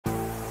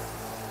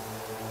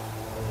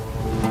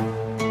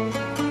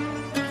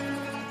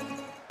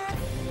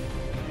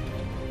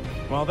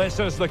Well, this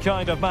is the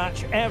kind of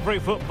match every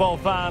football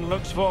fan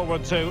looks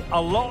forward to.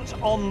 A lot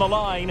on the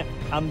line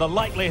and the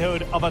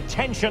likelihood of a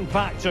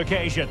tension-packed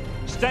occasion.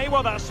 Stay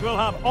with us, we'll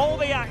have all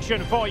the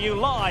action for you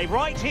live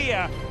right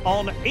here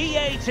on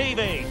EA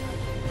TV.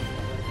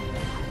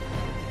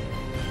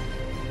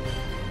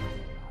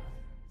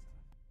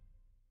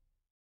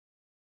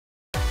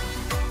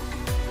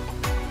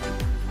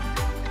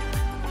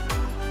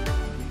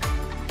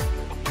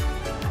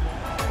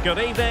 Good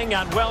evening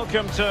and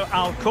welcome to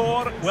Al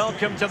Khor.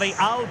 Welcome to the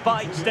Al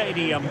Bayt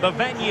Stadium, the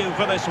venue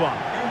for this one.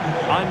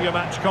 I'm your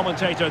match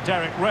commentator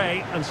Derek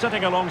Ray, and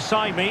sitting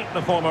alongside me,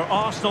 the former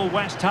Arsenal,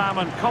 West Ham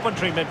and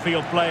Coventry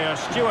midfield player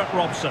Stuart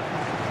Robson.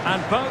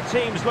 And both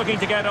teams looking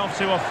to get off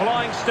to a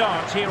flying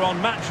start here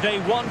on match day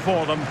 1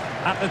 for them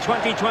at the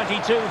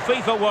 2022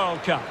 FIFA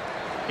World Cup.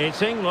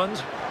 It's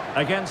England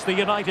against the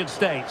United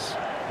States.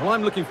 Well,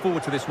 I'm looking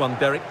forward to this one,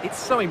 Derek. It's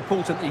so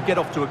important that you get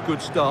off to a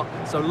good start.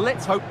 So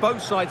let's hope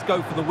both sides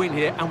go for the win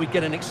here and we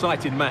get an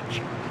exciting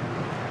match.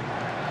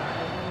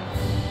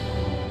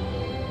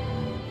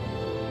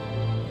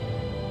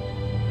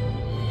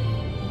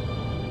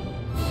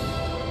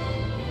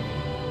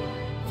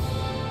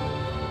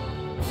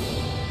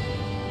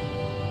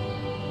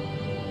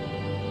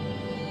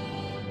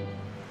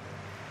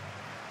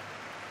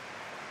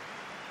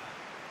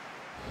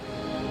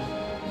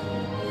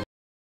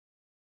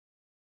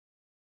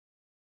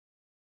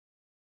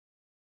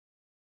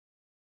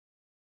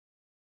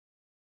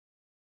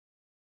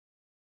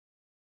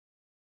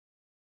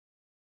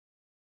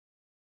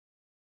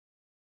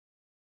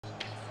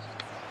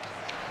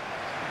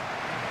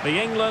 The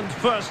England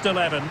first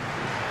 11.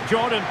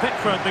 Jordan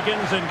Pickford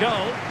begins in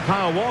goal.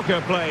 Kyle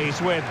Walker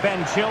plays with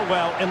Ben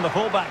Chilwell in the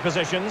fullback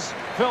positions.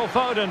 Phil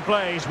Foden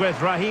plays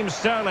with Raheem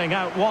Sterling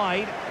out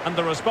wide. And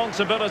the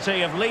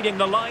responsibility of leading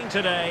the line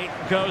today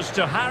goes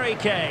to Harry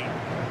Kane.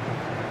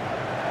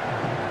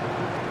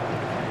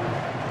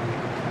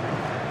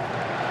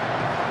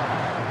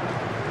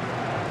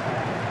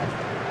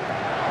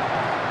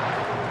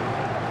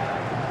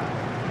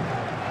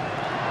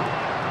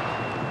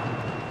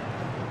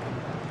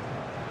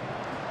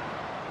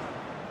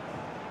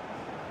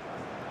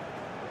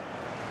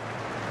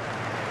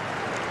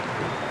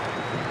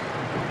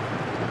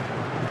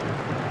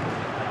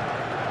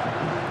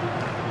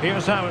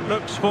 Here's how it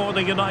looks for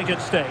the United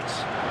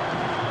States.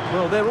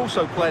 Well, they're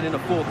also playing in a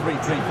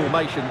 4-3-3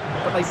 formation,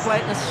 but they play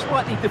it in a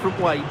slightly different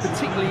way,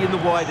 particularly in the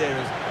wide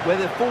areas, where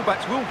their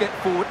fullbacks will get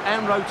forward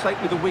and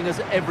rotate with the wingers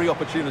at every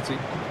opportunity.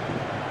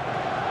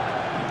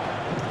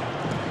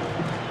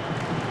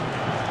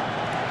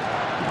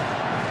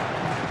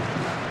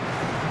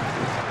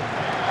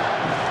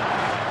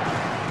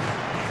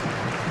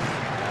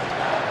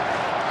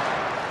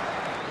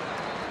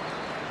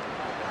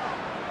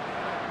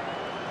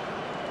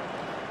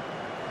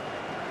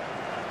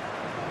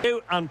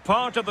 And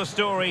part of the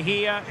story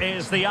here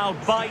is the Al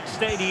Bayt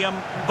Stadium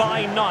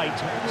by night.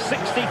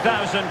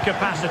 60,000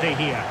 capacity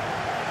here.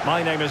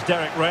 My name is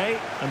Derek Ray,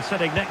 and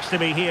sitting next to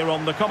me here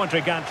on the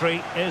commentary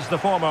gantry is the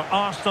former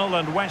Arsenal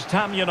and West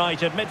Ham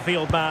United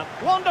midfield man.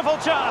 Wonderful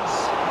chance!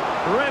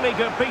 Really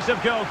good piece of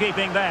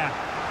goalkeeping there.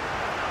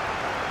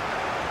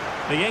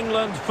 The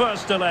England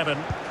first 11.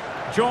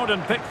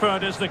 Jordan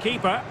Pickford is the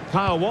keeper.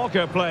 Kyle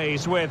Walker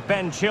plays with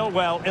Ben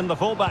Chilwell in the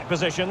fullback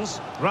positions.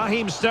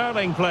 Raheem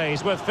Sterling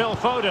plays with Phil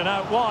Foden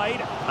out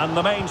wide. And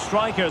the main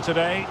striker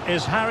today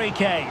is Harry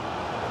Kane.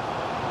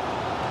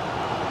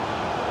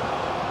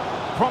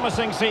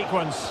 Promising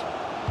sequence.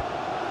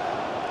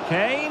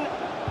 Kane.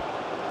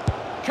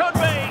 Could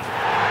be.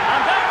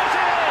 And there it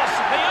is!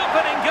 The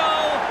opening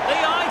goal. The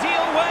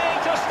ideal way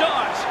to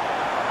start.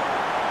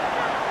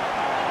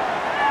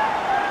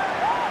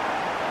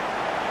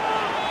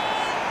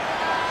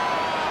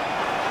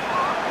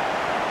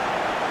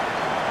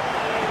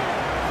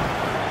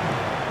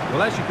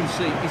 Well, as you can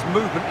see, his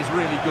movement is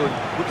really good,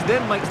 which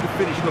then makes the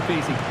finish look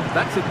easy.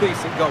 That's a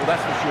decent goal,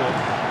 that's for sure.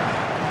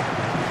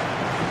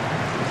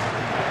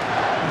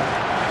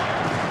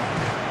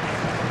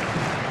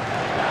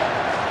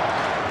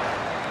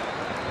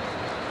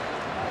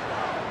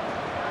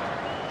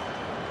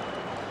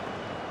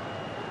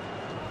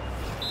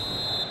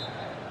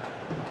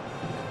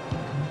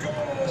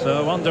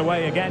 So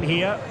underway again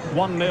here.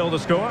 1-0 the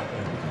score.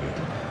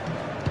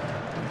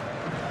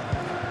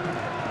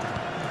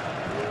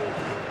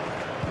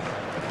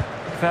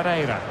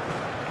 Ferreira.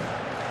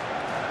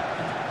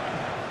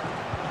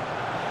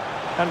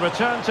 And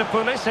return to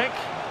Pulisic.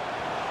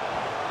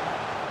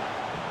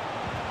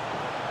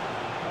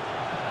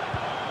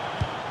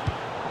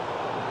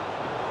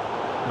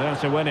 There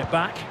to win it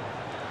back.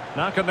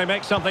 Now can they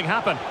make something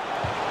happen?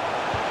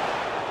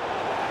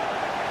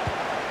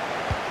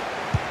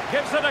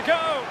 Gives it a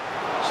go.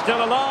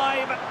 Still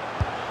alive.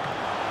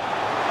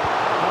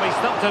 Well, he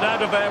stumped it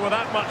out of there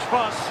without much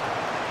fuss.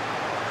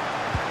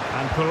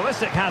 And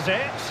Pulisic has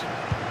it.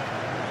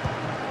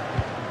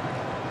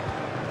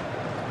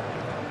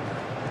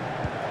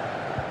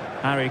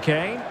 Harry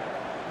Kane.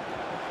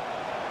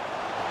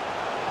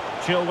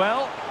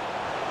 Chilwell.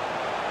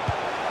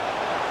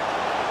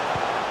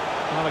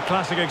 Well, a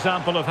classic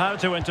example of how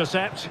to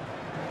intercept.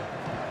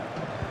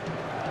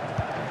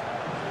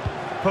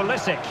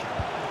 Pulisic.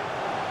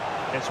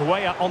 It's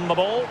Weah on the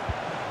ball.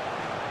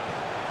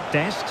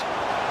 Dest.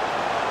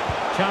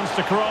 Chance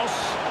to cross.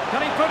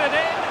 Can he put it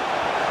in?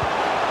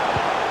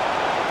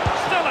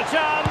 Still a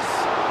chance.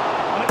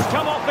 And it's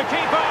come off the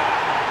keeper.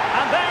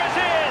 And there it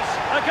is.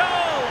 A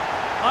goal.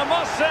 I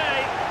must say,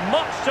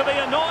 much to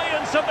the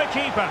annoyance of the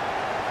keeper.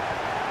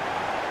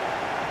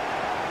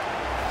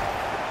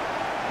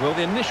 Well,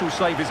 the initial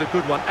save is a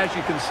good one, as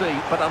you can see,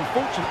 but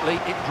unfortunately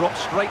it dropped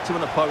straight to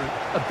an opponent.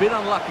 A bit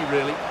unlucky,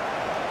 really.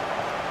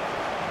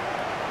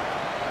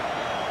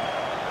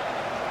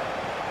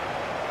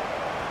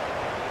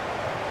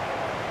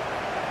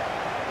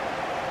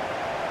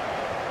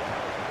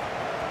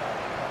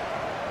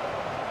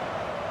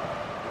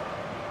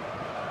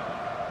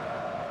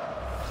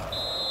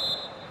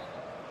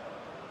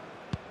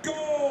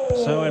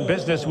 So in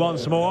business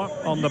once more,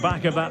 on the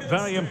back of that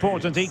very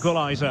important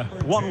equaliser.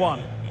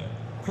 1-1.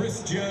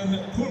 Christian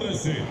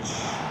Pulisic.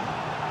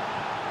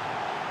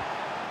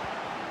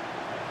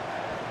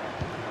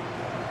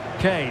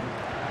 Kane.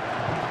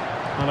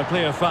 On a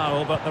clear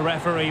foul, but the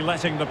referee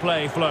letting the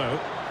play flow.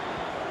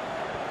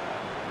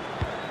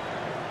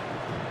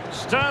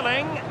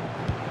 Sterling.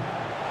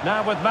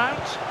 Now with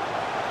Mount.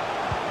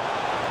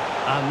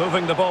 And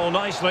moving the ball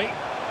nicely.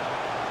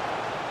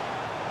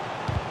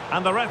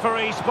 And the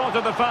referee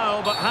spotted the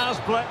foul, but has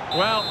played.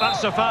 Well,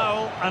 that's a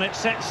foul, and it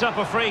sets up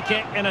a free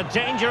kick in a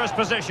dangerous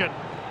position.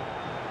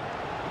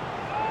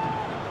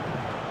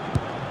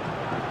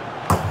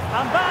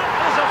 And that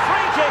is a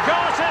free kick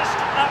artist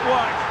at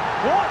work.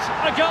 What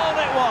a goal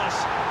it was!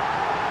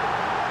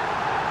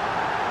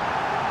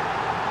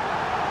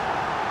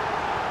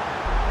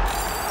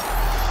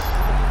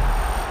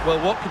 Well,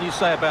 what can you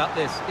say about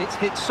this? It's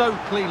hit so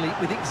cleanly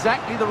with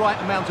exactly the right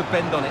amount of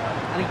bend on it.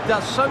 And he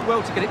does so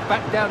well to get it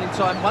back down in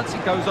time once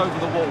it goes over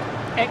the wall.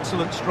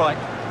 Excellent strike.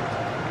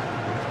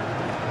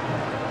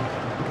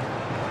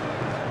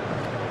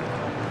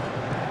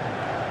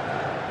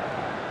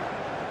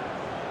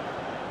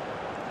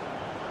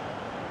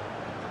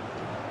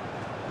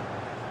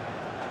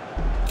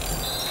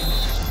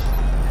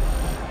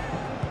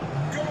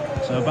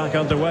 So back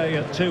underway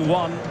at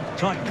 2-1.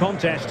 Tight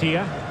contest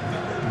here.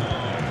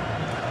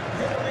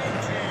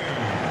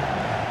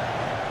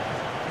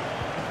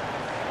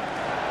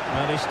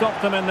 And he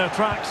stopped them in their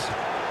tracks.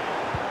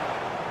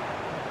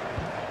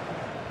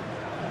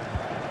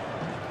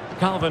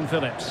 Calvin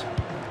Phillips.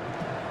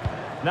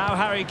 Now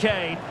Harry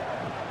Kane.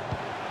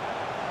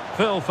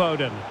 Phil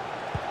Foden.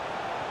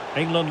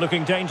 England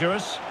looking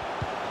dangerous.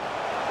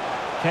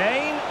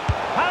 Kane.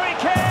 Harry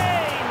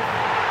Kane!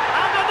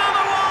 And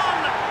another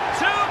one!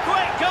 Two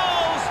quick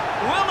goals!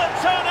 Will it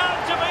turn out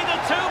to be the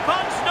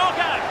two-punch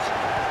knockout?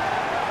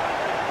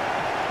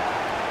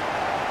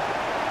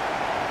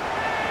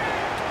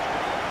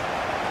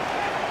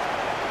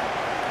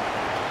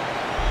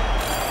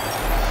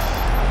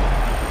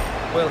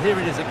 Well, here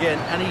it is again,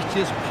 and he's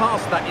just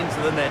passed that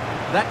into the net.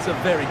 That's a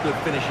very good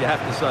finish, you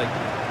have to say.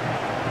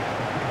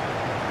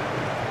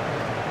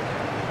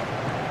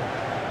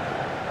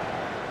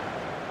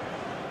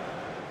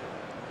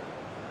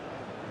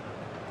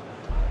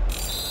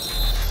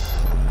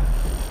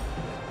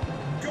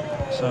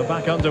 So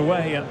back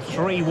underway at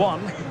 3-1.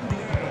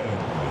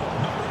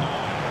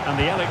 And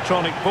the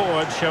electronic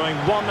board showing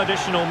one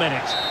additional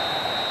minute.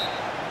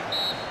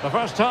 The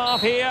first half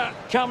here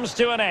comes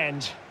to an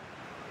end.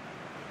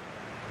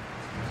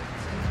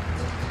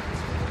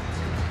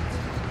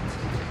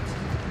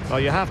 Well,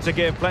 you have to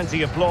give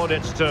plenty of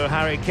plaudits to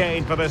Harry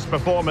Kane for this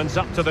performance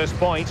up to this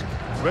point,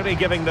 really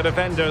giving the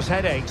defenders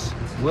headaches.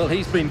 Well,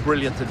 he's been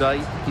brilliant today.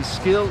 His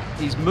skill,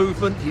 his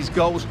movement, his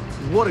goals,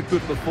 what a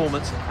good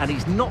performance, and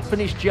he's not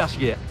finished just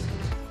yet.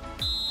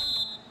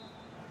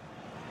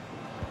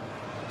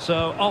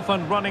 So off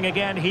and running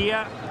again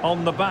here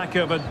on the back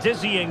of a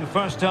dizzying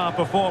first-half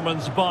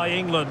performance by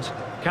England.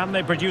 Can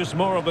they produce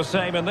more of the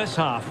same in this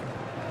half?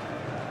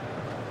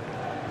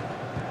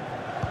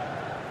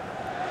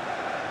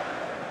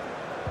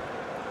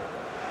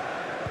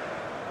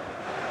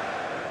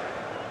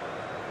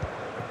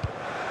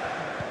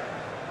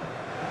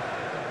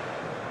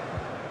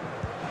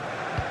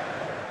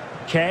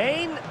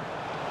 Kane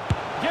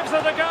gives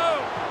it a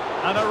go,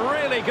 and a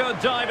really good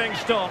diving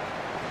stop.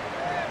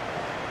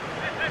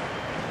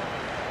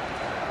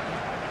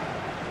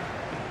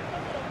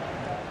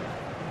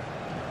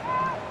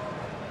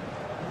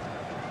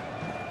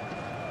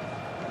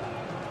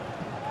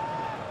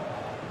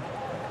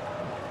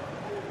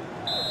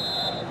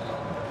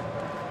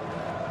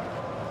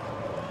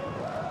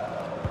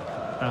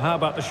 Now how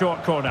about the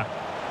short corner?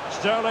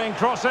 Sterling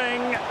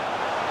crossing.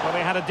 Well,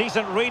 they had a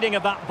decent reading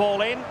of that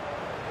ball in.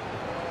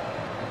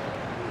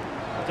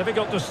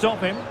 Difficult to stop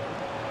him.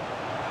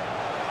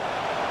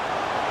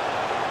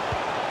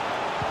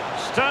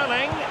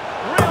 Sterling,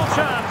 real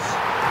chance.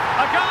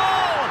 A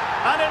goal!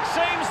 And it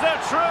seems they're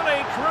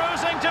truly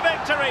cruising to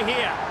victory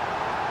here.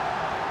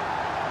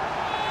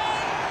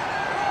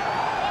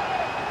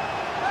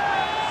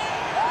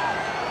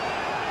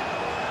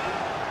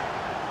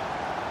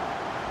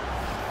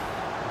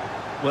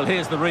 Well,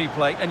 here's the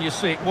replay, and you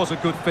see it was a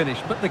good finish.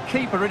 But the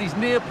keeper at his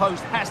near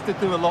post has to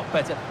do a lot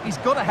better. He's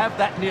got to have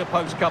that near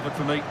post covered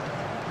for me.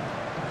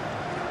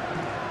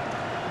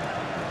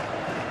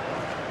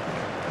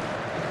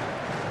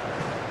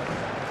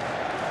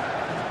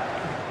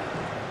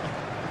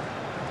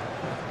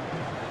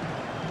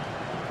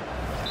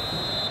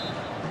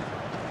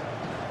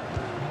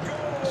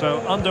 So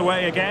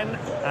underway again,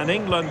 and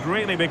England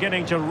really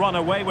beginning to run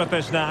away with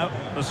this now.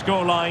 The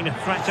scoreline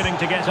threatening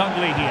to get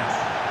ugly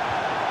here.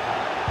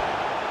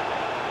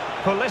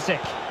 Pulisic.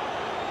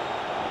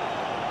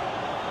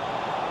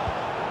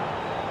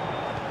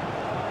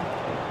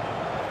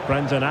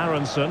 Brendan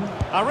Aronson.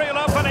 A real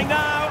opening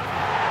now.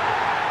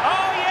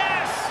 Oh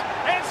yes!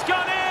 It's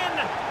gone in!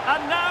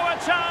 And now a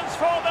chance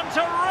for them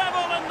to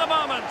revel in the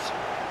moment.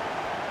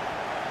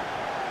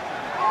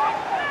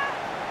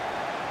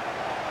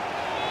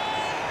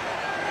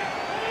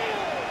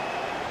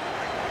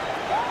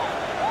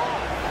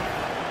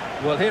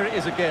 Well, here it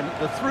is again.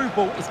 The through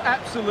ball is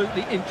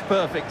absolutely inch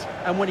perfect.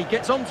 And when he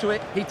gets onto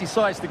it, he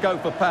decides to go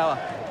for power.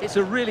 It's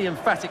a really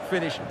emphatic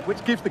finish,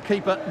 which gives the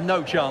keeper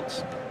no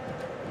chance.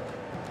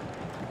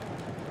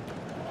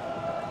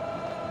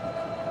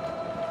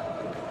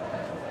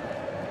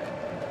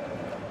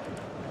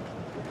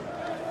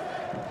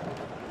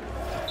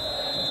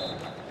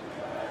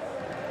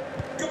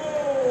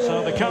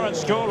 So the current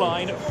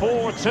scoreline,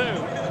 4-2.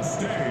 United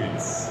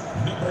States,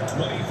 number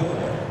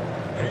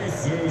 24,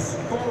 Jesus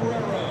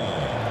Ferreira.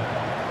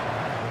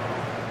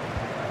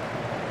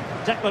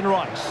 Declan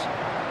Rice.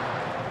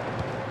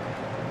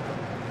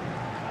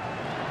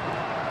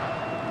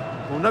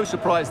 Well, no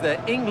surprise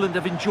there. England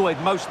have enjoyed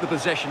most of the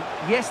possession.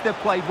 Yes, they've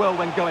played well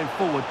when going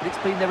forward, but it's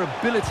been their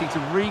ability to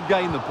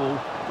regain the ball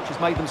which has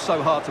made them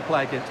so hard to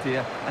play against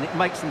here, and it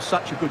makes them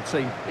such a good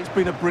team. It's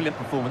been a brilliant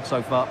performance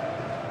so far.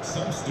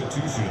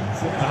 Substitution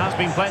for There has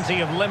been plenty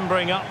of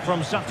limbering up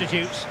from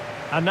substitutes,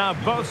 and now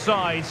both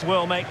sides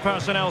will make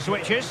personnel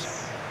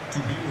switches. to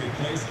be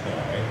replaced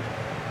by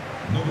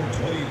number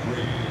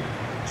 23,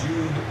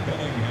 Jude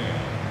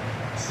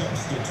Bellingham.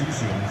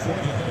 Substitution for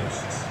the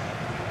hosts.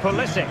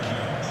 Pulisic.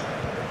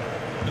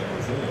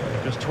 Number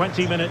 4, Just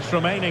 20 minutes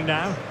remaining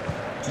now.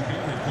 to be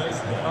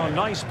replaced by Oh,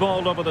 nice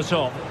ball over the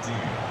top.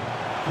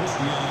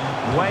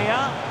 Christian. Way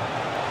up.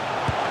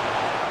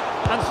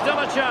 And still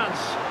a chance.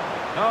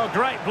 Oh,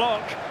 great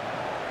block.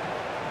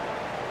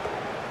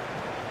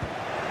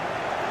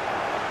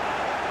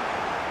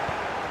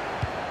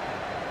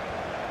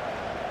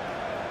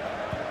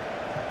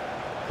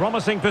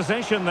 Promising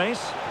position, this.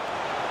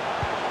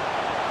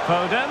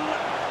 Foden.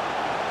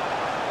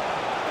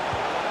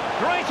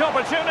 Great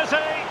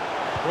opportunity.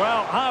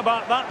 Well, how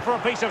about that for a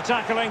piece of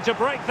tackling to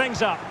break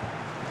things up?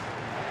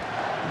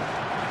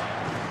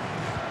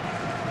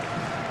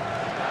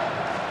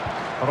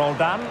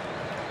 Roldan.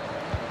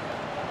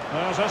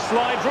 There's a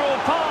slide rule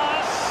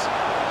pass.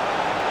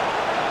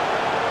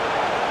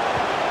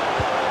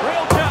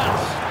 Real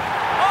chance.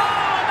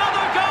 Oh,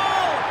 another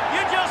goal!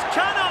 You just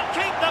cannot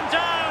keep them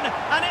down,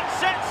 and it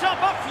sets up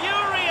a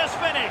furious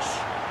finish.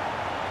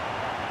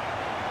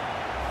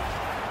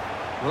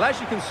 Well,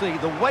 as you can see,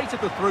 the weight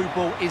of the through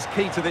ball is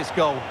key to this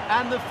goal,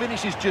 and the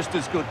finish is just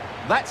as good.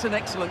 That's an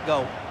excellent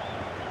goal.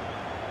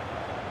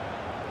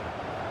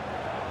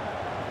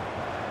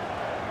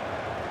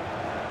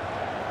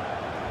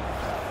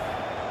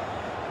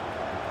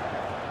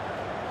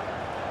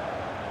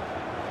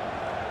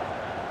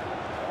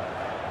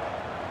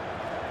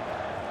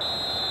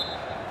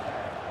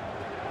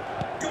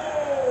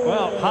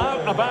 Well, how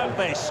about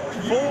this?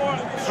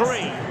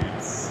 4-3.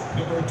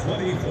 Number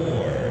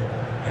 24,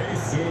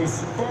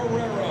 Jesus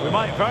Ferreira. We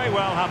might very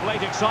well have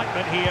late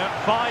excitement here.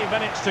 5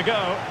 minutes to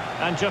go,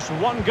 and just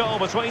one goal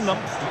between them.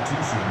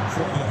 Substitution for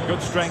the hosts.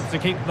 Good strength to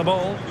keep the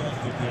ball.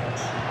 Off the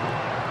pitch.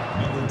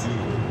 Number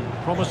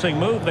 2, Promising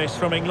move this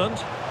from England.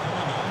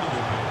 coming onto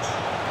the pitch.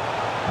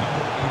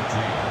 Number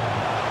 18,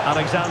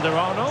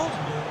 Alexander-Arnold.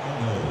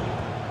 Arnold.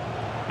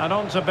 And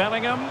on to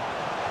Bellingham.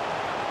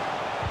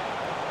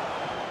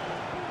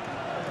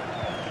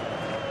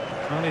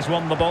 And he's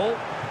won the ball.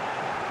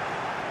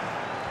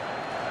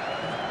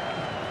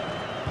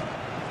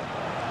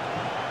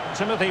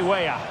 Timothy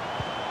Weah.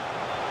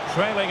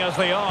 Trailing as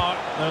they are,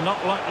 they're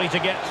not likely to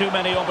get too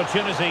many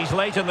opportunities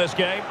late in this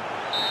game.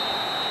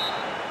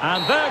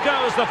 And there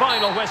goes the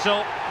final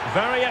whistle.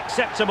 Very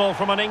acceptable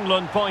from an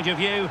England point of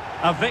view.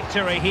 A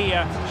victory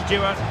here.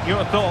 Stuart,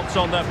 your thoughts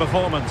on their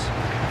performance?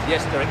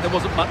 Yes, Derek, there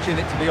wasn't much in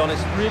it, to be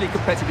honest. Really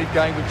competitive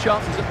game with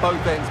chances at both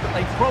ends, but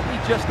they probably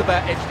just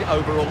about edged it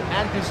overall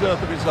and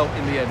deserved the result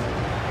in the end.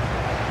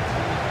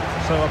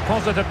 So a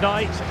positive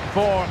night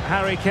for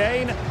Harry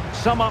Kane.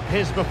 Sum up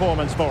his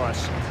performance for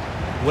us.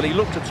 Well, he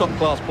looked a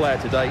top-class player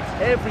today.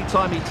 Every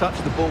time he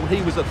touched the ball,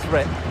 he was a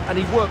threat, and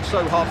he worked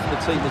so hard for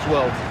the team as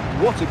well.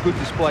 What a good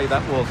display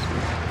that was.